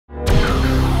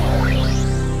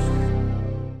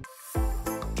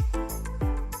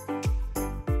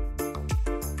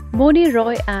Mouni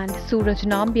Roy and Suraj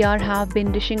Nambiar have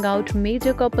been dishing out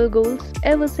major couple goals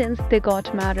ever since they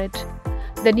got married.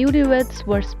 The newlyweds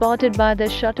were spotted by their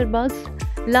shutterbugs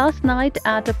last night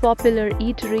at a popular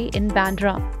eatery in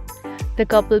Bandra. The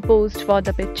couple posed for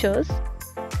the pictures.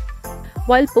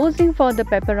 While posing for the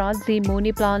paparazzi,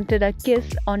 Mouni planted a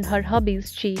kiss on her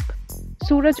hubby's cheek.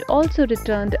 Suraj also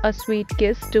returned a sweet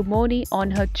kiss to Mouni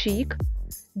on her cheek.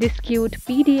 This cute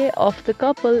PDA of the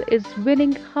couple is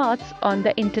winning hearts on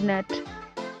the internet.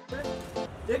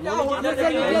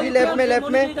 Moni ji left में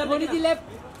मोनी जी left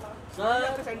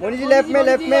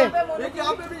में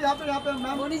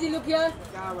मोनी जी look here.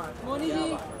 Moni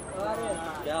ji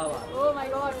oh my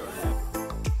god.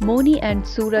 Mouni and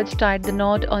Suraj tied the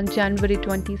knot on January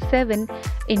 27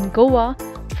 in Goa,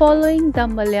 following the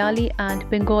Malayali and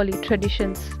Bengali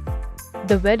traditions.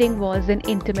 The wedding was an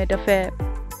intimate affair.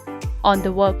 On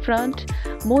the work front,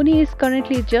 Mouni is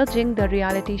currently judging the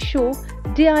reality show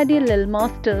DID Lil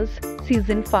Masters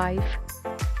Season 5.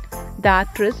 The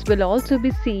actress will also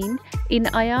be seen in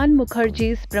Ayan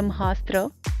Mukherjee's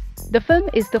Brahmastra. The film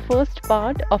is the first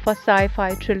part of a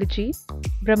sci-fi trilogy.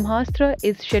 Brahmastra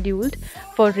is scheduled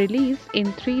for release in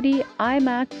 3D,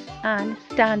 IMAX and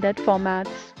standard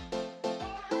formats.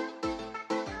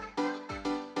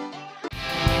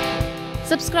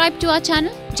 Subscribe to our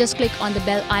channel. Just click on the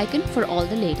bell icon for all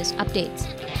the latest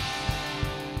updates.